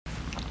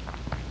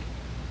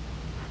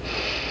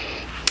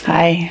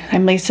Hi,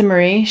 I'm Lisa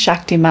Marie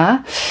Shakti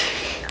Ma.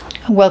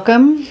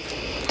 Welcome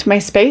to my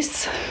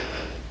space.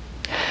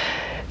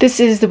 This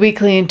is the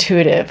Weekly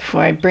Intuitive,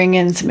 where I bring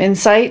in some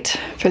insight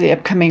for the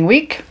upcoming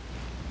week.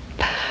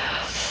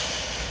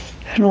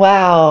 And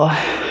wow,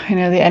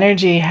 the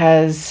energy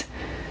has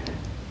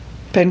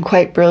been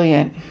quite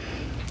brilliant,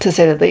 to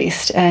say the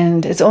least,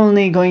 and it's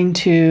only going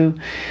to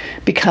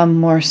become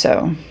more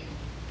so.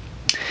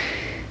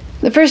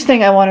 The first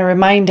thing I want to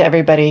remind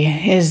everybody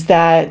is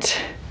that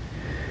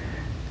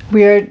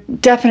we are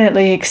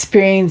definitely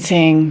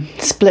experiencing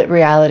split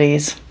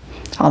realities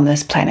on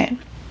this planet.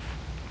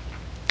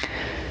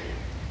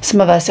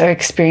 Some of us are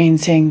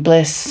experiencing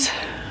bliss,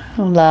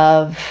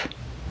 love,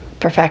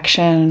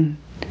 perfection,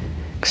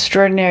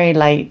 extraordinary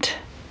light,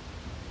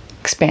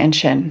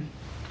 expansion.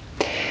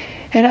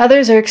 And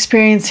others are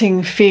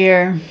experiencing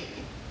fear,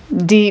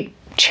 deep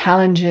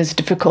challenges,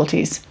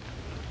 difficulties,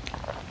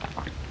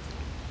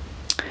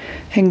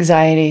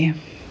 anxiety,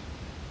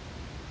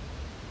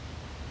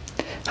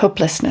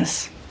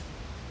 hopelessness.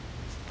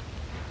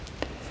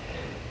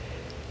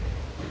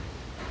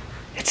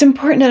 It's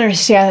important to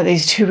understand that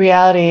these two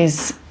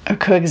realities are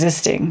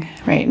coexisting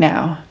right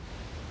now.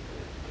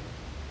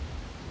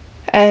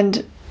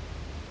 And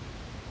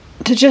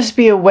to just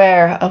be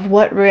aware of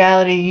what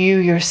reality you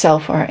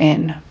yourself are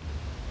in.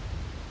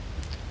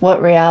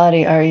 What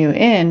reality are you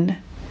in?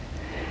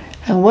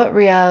 And what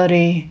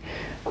reality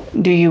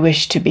do you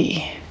wish to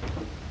be?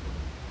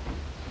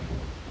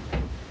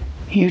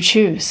 You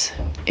choose.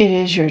 It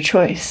is your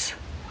choice.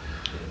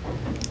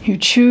 You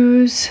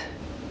choose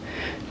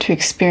to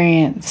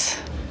experience.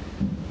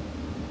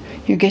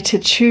 You get to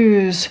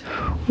choose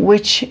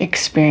which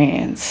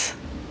experience.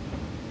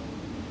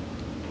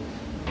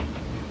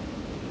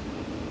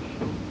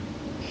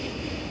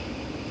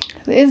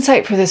 The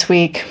insight for this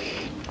week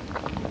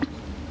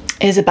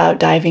is about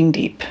diving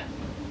deep.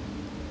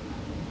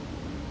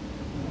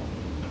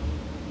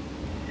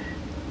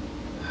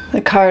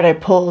 The card I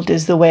pulled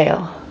is the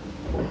whale.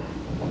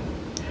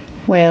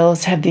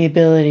 Whales have the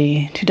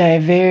ability to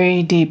dive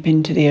very deep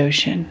into the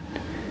ocean.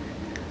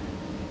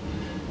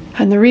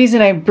 And the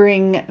reason I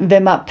bring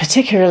them up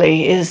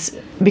particularly is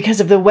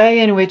because of the way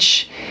in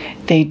which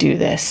they do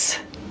this.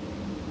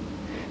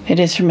 It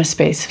is from a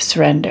space of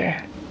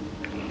surrender.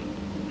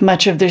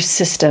 Much of their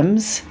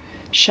systems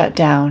shut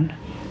down.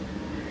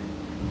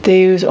 They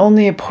use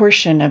only a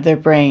portion of their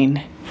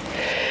brain.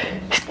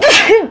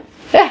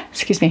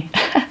 Excuse me.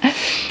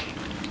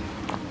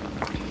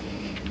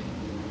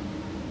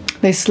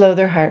 They slow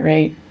their heart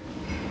rate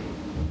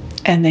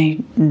and they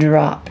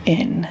drop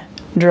in,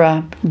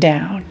 drop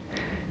down,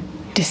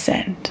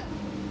 descend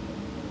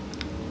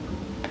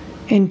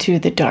into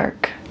the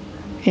dark,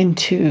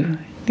 into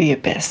the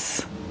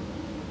abyss.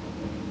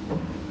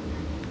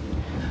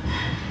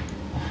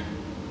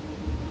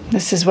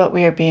 This is what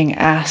we are being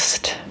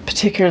asked,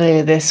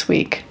 particularly this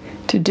week,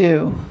 to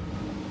do,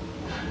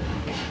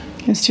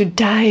 is to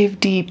dive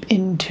deep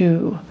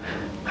into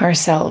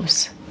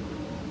ourselves.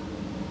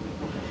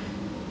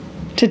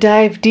 To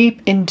dive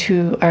deep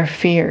into our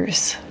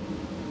fears.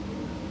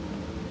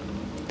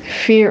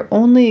 Fear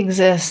only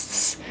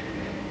exists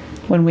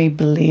when we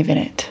believe in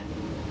it.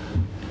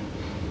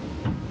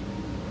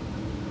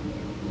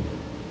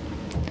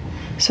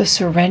 So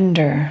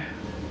surrender.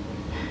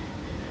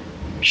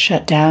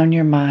 Shut down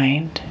your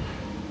mind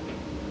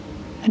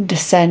and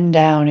descend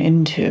down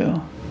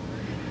into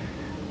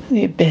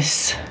the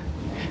abyss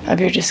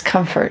of your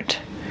discomfort,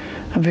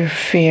 of your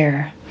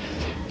fear,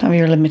 of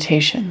your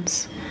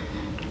limitations.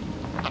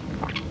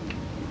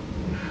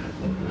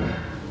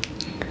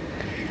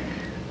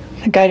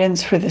 The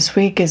guidance for this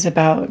week is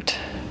about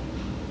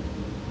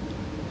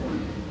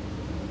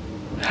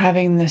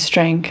having the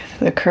strength,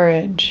 the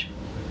courage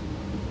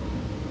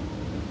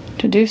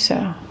to do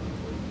so,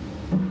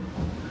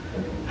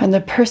 and the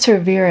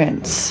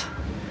perseverance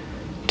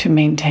to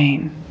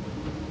maintain.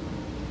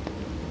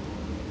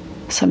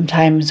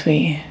 Sometimes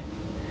we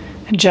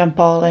jump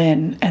all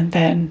in, and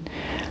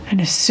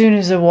as soon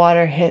as the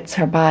water hits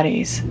our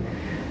bodies,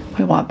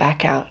 we want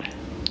back out.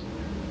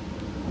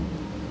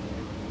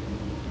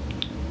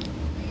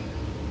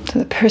 So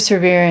the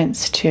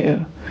perseverance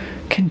to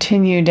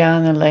continue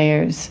down the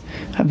layers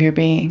of your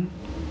being.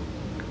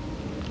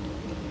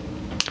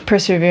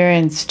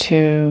 Perseverance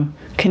to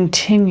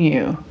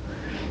continue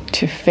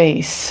to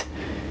face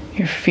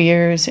your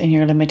fears and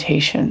your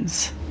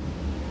limitations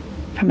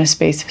from a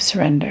space of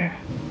surrender.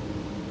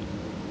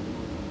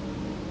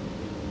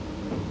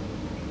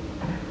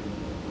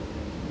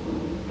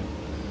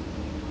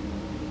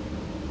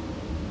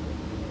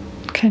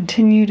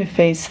 Continue to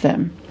face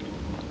them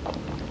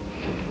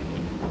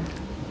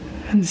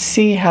and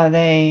see how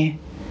they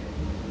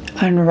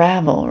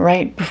unravel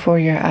right before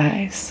your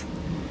eyes,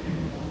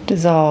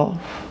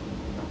 dissolve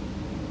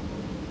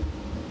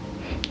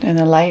in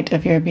the light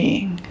of your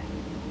being.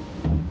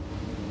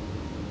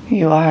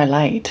 You are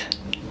light.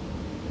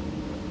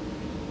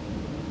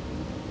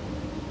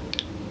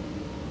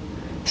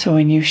 So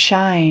when you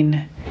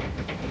shine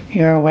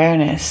your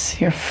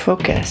awareness, your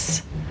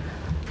focus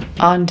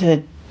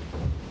onto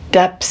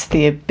depths,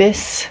 the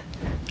abyss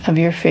of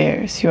your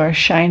fears. You are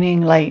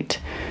shining light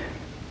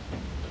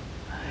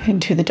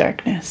into the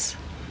darkness.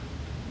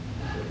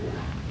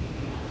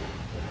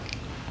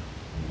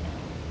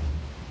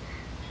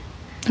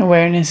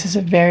 Awareness is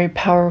a very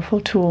powerful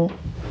tool.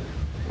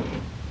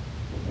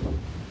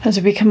 As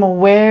we become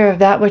aware of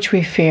that which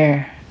we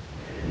fear,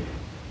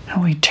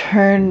 and we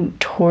turn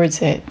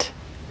towards it,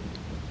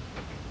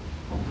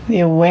 the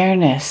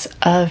awareness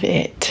of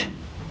it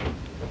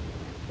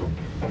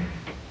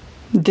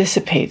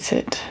dissipates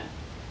it,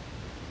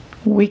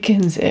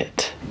 weakens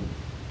it,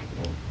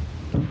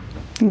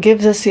 and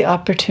gives us the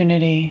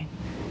opportunity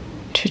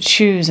to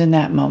choose in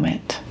that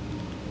moment.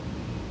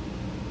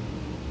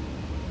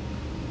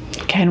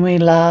 Can we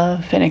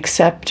love and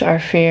accept our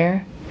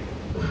fear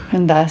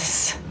and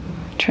thus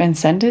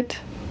transcend it?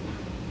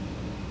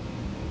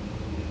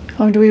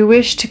 Or do we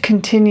wish to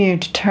continue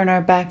to turn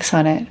our backs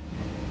on it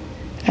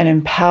and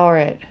empower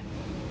it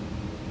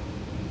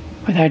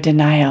with our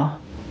denial?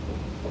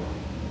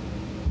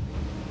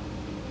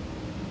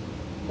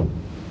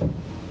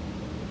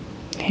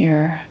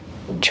 Your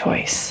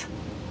choice.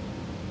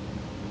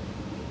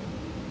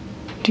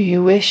 Do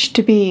you wish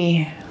to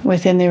be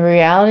within the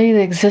reality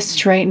that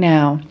exists right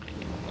now,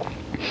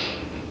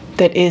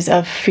 that is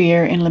of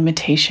fear and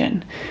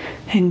limitation,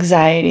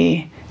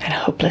 anxiety and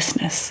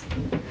hopelessness?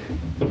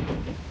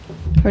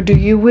 Or do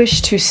you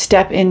wish to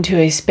step into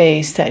a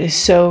space that is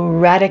so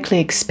radically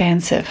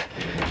expansive,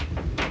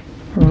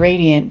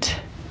 radiant,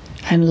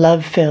 and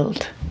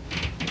love-filled?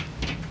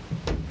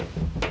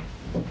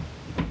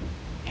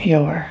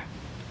 Your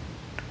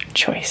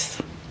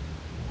choice.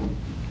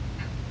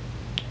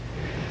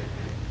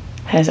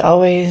 As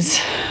always,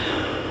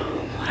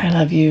 I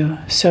love you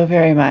so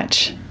very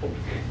much.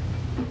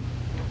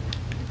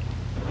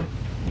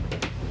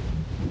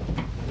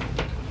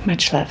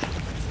 Much love.